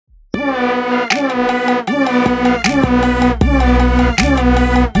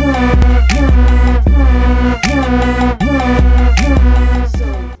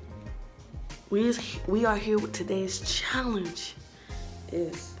today's challenge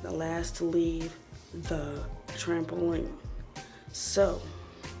is the last to leave the trampoline. So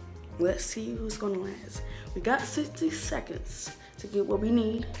let's see who's gonna last. We got 60 seconds to get what we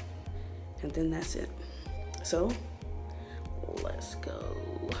need, and then that's it. So let's go.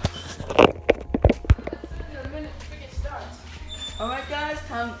 All right, guys,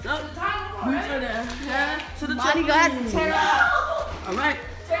 time's up. Move for the to the trampoline. All right,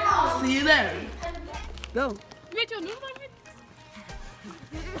 see you there. Go.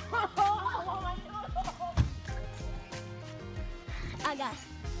 I got it.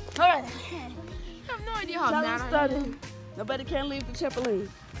 All right. I have no idea how Challenge started. Nobody can leave the trampoline.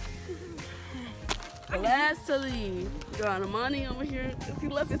 The last to leave. We got Amani over here. He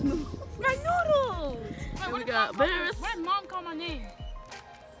left his noodles. My noodles! And we got Barris. What did mom call my name?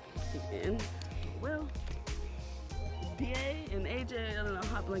 And Will, PA, and AJ. I don't know,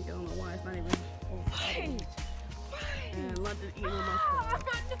 hot blanket. I don't know why it's not even. And London eating on my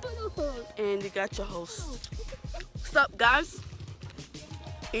phone. And you got your host. What's up, guys?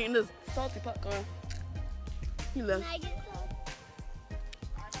 Eating this salty popcorn. He left. Can I get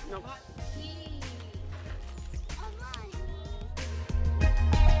some? Nope.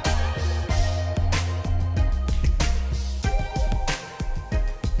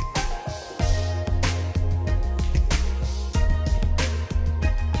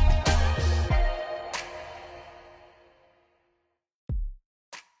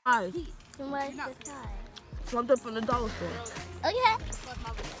 Hi. Where's the tie? Something from the dollar store. Okay.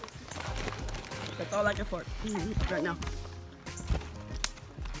 That's all I can afford right now.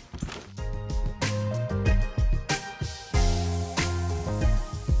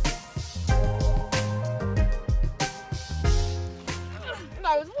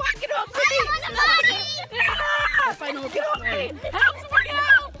 I was walking up with you. If I know get off me. Help somebody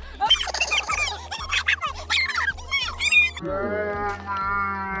help!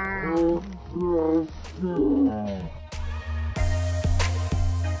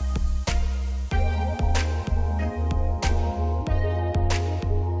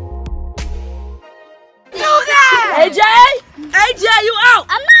 AJ! AJ, you out!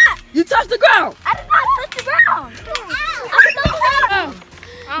 I'm not! You touched the ground! I did not touch the ground! I touched the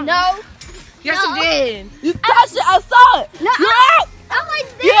ground! No. Yes, you did. You touched it! I saw it! No, You're out! I'm like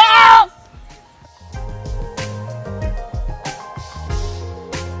this! You're out!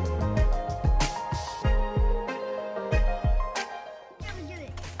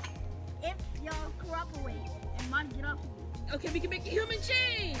 If y'all cooperate and might get up. Okay, we can make a human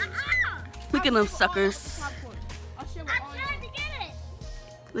chain. Look at them suckers. I'll share I'm with all trying to get it.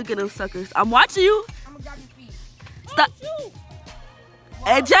 Look at them suckers. I'm watching you. I'm gonna grab your feet. Stop.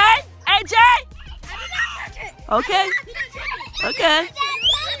 AJ? AJ? Okay. Okay.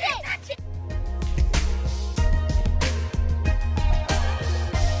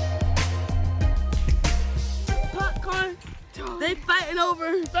 Popcorn. They fighting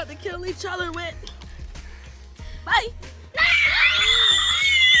over about to kill each other with. Bye.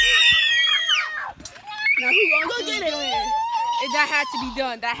 Now who gonna go get it? That had to be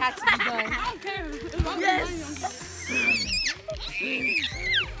done. That had to be done. I don't care. Yes.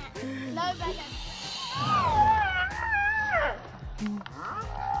 No, back at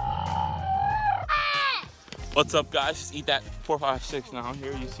What's up, guys? Just eat that 456 now.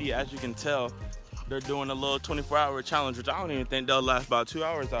 Here you see, as you can tell, they're doing a little 24-hour challenge, which I don't even think they'll last about 2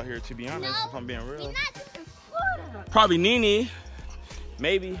 hours out here, to be honest, if I'm being real. Probably Nene,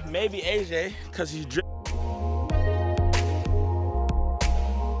 maybe AJ, because he's dripping.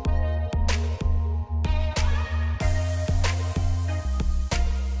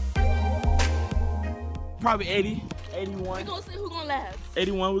 Probably 80, 81. We're gonna see who's gonna last.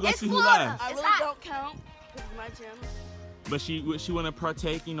 81, we're gonna It's see who Florida. lasts. I It's really hot. don't count. This is my channel. But she want to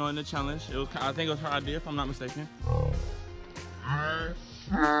partake, you know, in the challenge. It was, I think it was her idea, if I'm not mistaken.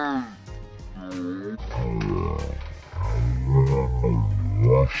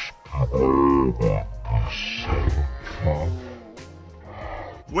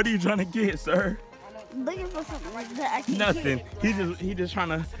 What are you trying to get, sir? looking for something like that. I can't Nothing. get it. He's just trying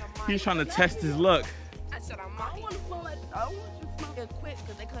to test his luck. I said I'm I want to flow like I want you to smoke it quick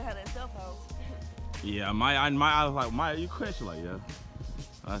because they could have that cell phone. Yeah, I was like, Maya, you quit? She's like, yeah.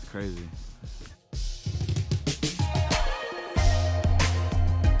 That's crazy.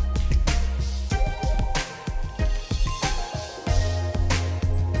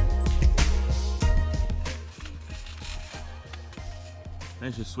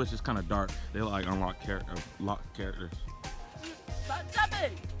 They should switch. It's kind of dark. They like lock characters. Stop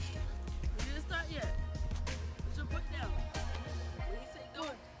jumping. We didn't start yet. Put your foot down. When you say go,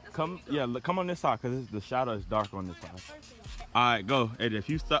 that's Come on this side, cause the shadow is dark on this side. All right, go. Hey, if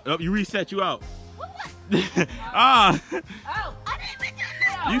you stop, you reset, you out. Ah. Oh, I didn't even do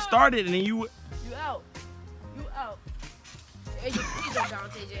that. You started and then you. You out. You out. Hey, please don't down,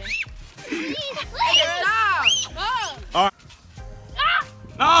 TJ. Please. Stop. All right.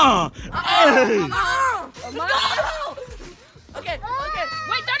 No. Hey. Okay.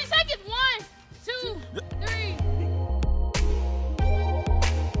 Wait, 30 seconds. 1, 2, 3.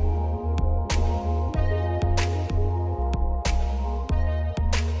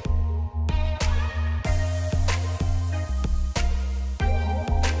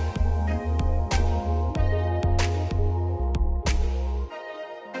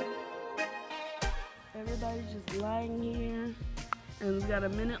 Everybody's just lying here, and we got a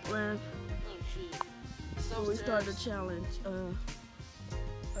minute left. So we start the challenge.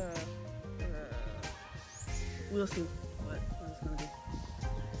 We'll see what it's gonna be.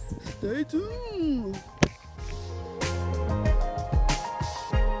 Stay tuned.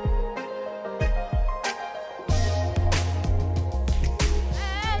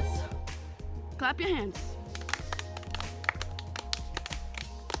 Yes. Clap your hands.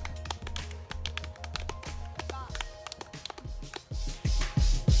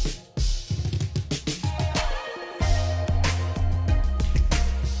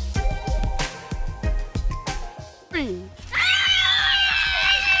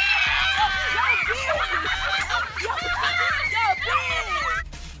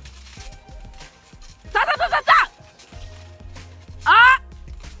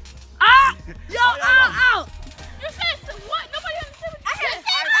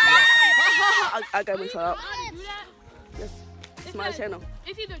 I got myself out. Yes, it's my channel.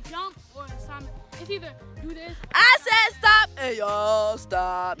 It's either jump or Simon. It's either do this. I said stop. Hey y'all,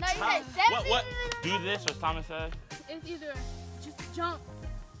 stop. No, you said 7. What? Do this or Simon said? It's either just jump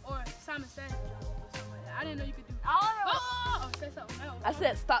or Simon said jump or something like that. I didn't know you could do. Oh, say something else. I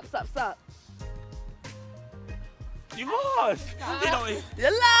said stop, stop, stop. You lost. You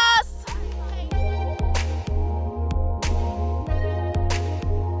lost.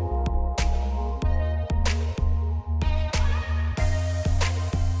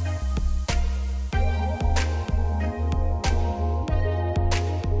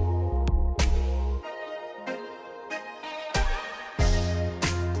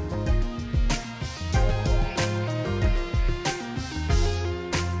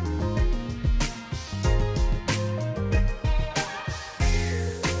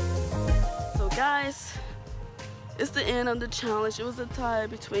 Guys, it's the end of the challenge. It was a tie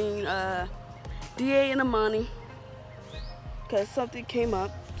between DA and Amani because something came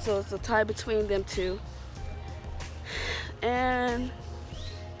up, so it's a tie between them two. And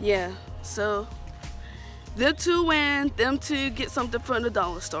yeah, so them two win, them two get something from the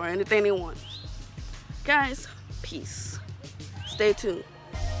dollar store, anything they want. Guys, peace. Stay tuned.